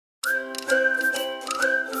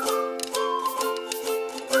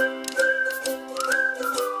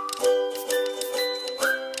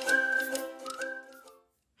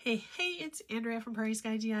it's Andrea from Prairie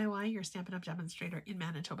Sky DIY, your Stampin' Up! Demonstrator in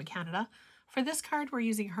Manitoba, Canada. For this card, we're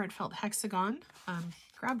using Heartfelt Hexagon.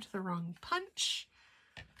 Grabbed the wrong punch.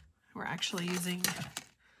 We're actually using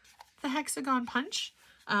the hexagon punch.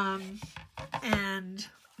 And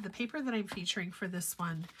the paper that I'm featuring for this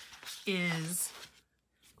one is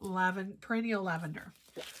Perennial Lavendar.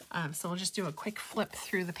 So we'll just do a quick flip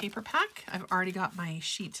through the paper pack. I've already got my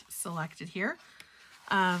sheet selected here.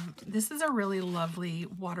 This is a really lovely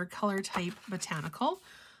watercolor type botanical.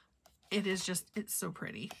 It's so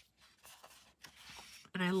pretty.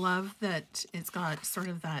 And I love that it's got sort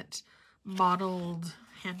of that mottled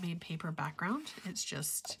handmade paper background. It's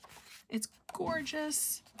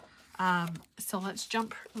gorgeous. So let's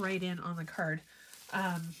jump right in on the card.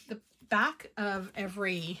 The back of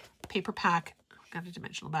every paper pack, got a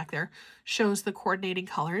dimensional back there, shows the coordinating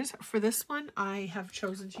colors. For this one, I have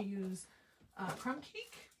chosen to use Crumb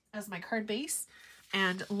Cake as my card base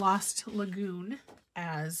and Lost Lagoon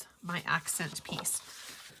as my accent piece.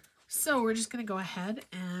 So we're just going to go ahead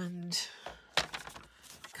and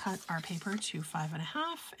cut our paper to 5.5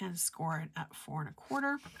 and score it at 4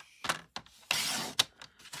 1/4.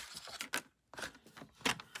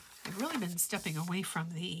 I've really been stepping away from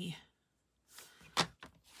the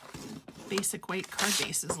basic white card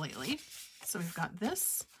bases lately. So we've got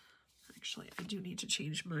this. Actually, I do need to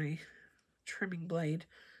change my trimming blade.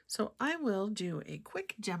 So I will do a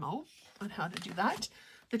quick demo on how to do that.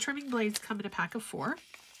 The trimming blades come in a pack of 4.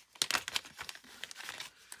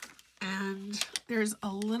 And there's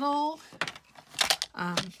a little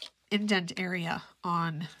indent area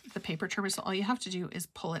on the paper trimmer. So all you have to do is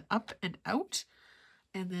pull it up and out.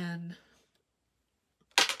 And then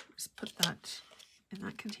just put that in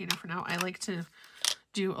that container for now. I like to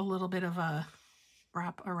do a little bit of a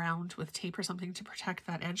wrap around with tape or something to protect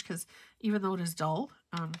that edge, because even though it is dull,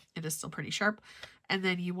 it is still pretty sharp. And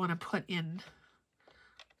then you want to put in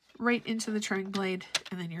right into the trimming blade,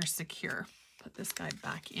 and then you're secure. Put this guy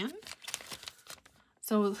back in.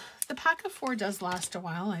 So the pack of 4 does last a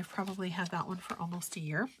while. I've probably had that one for almost a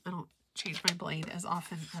year. I don't change my blade as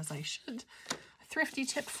often as I should. A thrifty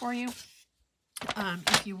tip for you.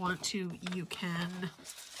 If you want to, you can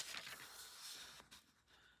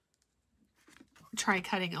try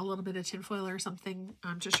cutting a little bit of tinfoil or something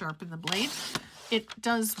to sharpen the blade. It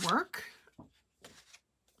does work.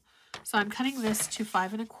 So I'm cutting this to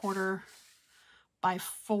 5 1/4 by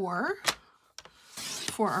 4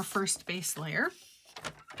 for our first base layer.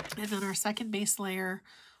 And then our second base layer,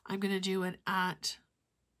 I'm going to do it at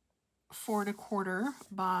 4 1/4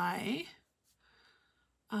 by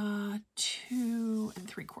 2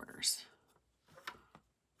 3/4.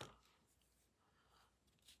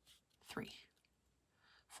 3.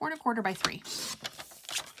 4 1/4 by 3.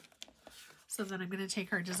 So then I'm going to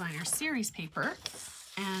take our designer series paper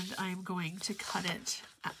and I'm going to cut it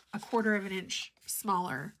at 1/4 of an inch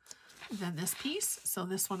smaller than this piece. So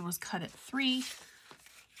this one was cut at 3.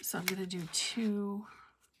 So I'm going to do 2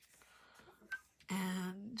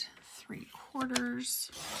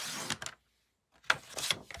 3/4.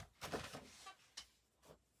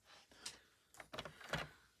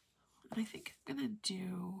 And I think I'm going to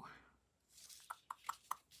do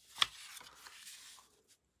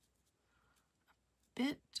a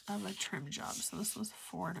bit of a trim job. So this was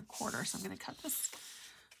 4 1/4. So I'm going to cut this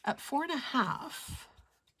at 4.5.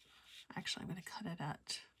 Actually, I'm going to cut it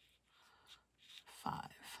at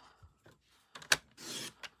 5.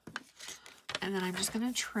 And then I'm just going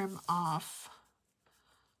to trim off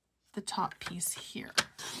the top piece here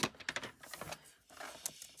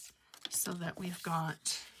so that we've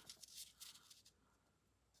got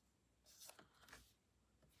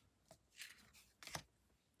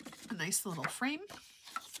a nice little frame.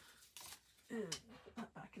 And put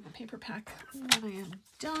that back in the paper pack when I am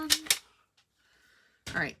done.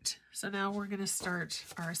 All right, so now we're going to start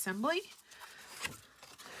our assembly.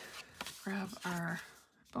 Grab our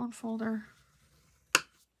bone folder.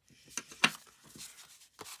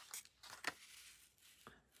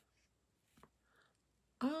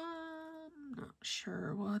 I'm not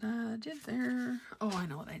sure what I did there. Oh, I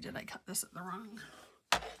know what I did. I cut this at the wrong.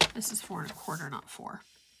 This is 4 1/4, not 4.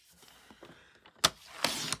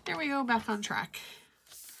 There we go, back on track.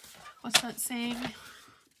 What's that saying?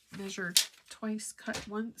 Measure twice, cut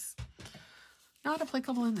once. Not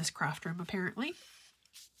applicable in this craft room, apparently.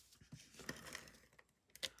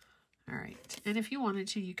 All right, and if you wanted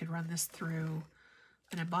to, you could run this through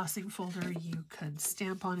an embossing folder. You could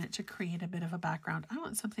stamp on it to create a bit of a background. I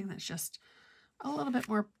want something that's just a little bit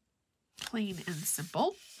more plain and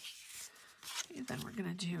simple. Okay, then we're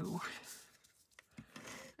going to do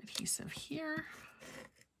adhesive here.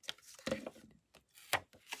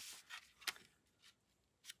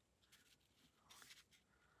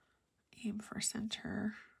 Aim for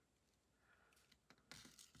center.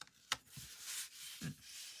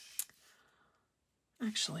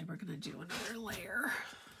 Actually, we're going to do another layer.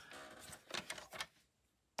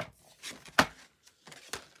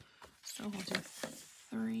 So we'll do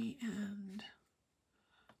 3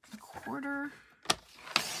 1/4,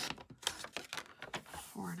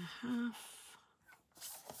 4 1/2.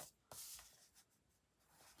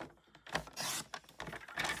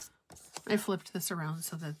 I flipped this around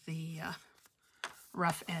so that the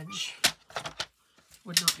rough edge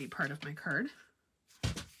would not be part of my card.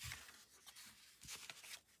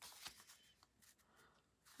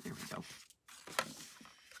 There we go.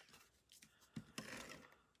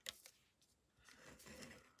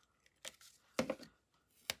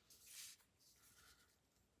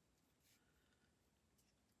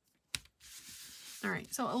 All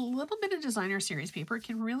right, so a little bit of designer series paper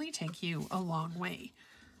can really take you a long way.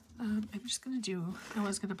 I'm just going to do, I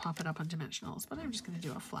was going to pop it up on dimensionals, but I'm just going to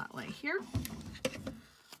do a flat lay here.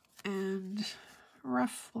 And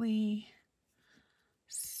roughly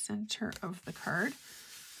center of the card.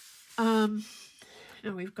 Now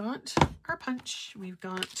we've got our punch, we've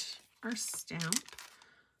got our stamp.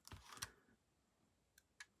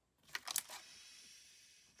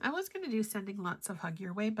 I was going to do sending lots of hug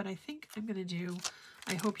your way, but I think I'm going to do,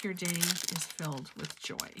 I hope your day is filled with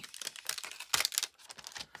joy.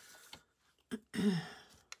 Now,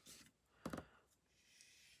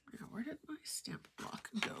 where did my stamp block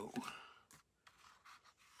go?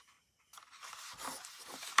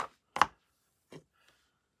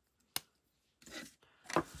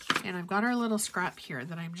 And I've got our little scrap here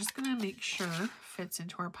that I'm just going to make sure fits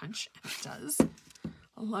into our punch, and it does.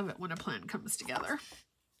 I love it when a plan comes together.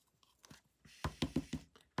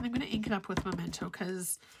 I'm going to ink it up with Memento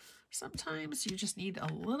because sometimes you just need a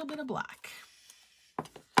little bit of black.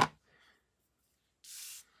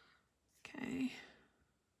 Okay.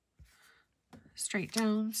 Straight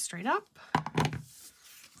down, straight up.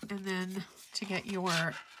 And then to get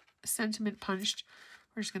your sentiment punched,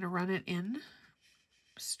 we're just going to run it in,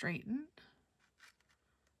 straighten,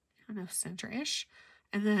 kind of center-ish,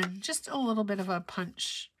 and then just a little bit of a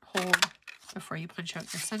punch hold before you punch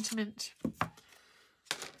out your sentiment.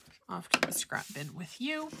 Off to the scrap bin with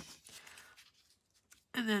you.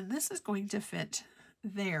 And then this is going to fit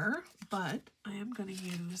there, but I am going to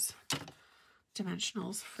use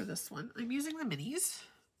dimensionals for this one. I'm using the minis.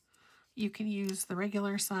 You can use the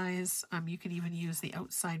regular size. You can even use the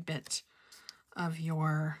outside bit of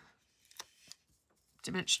your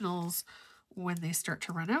dimensionals when they start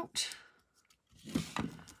to run out.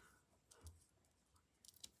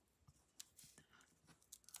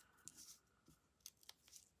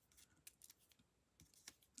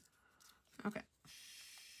 Okay.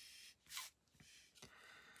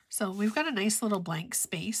 So we've got a nice little blank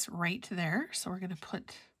space right there. So we're going to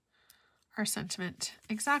put our sentiment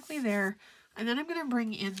exactly there. And then I'm going to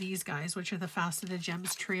bring in these guys, which are the Faceted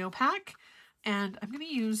Gems Trio Pack. And I'm going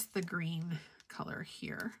to use the green color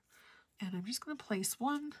here. And I'm just going to place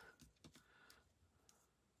one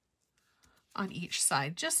on each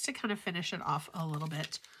side just to kind of finish it off a little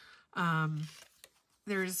bit.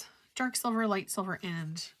 There's dark silver, light silver,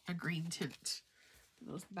 and a green tint.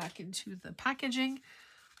 Those back into the packaging.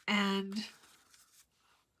 And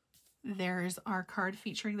there's our card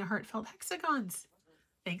featuring the heartfelt hexagons.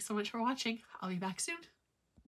 Thanks so much for watching. I'll be back soon.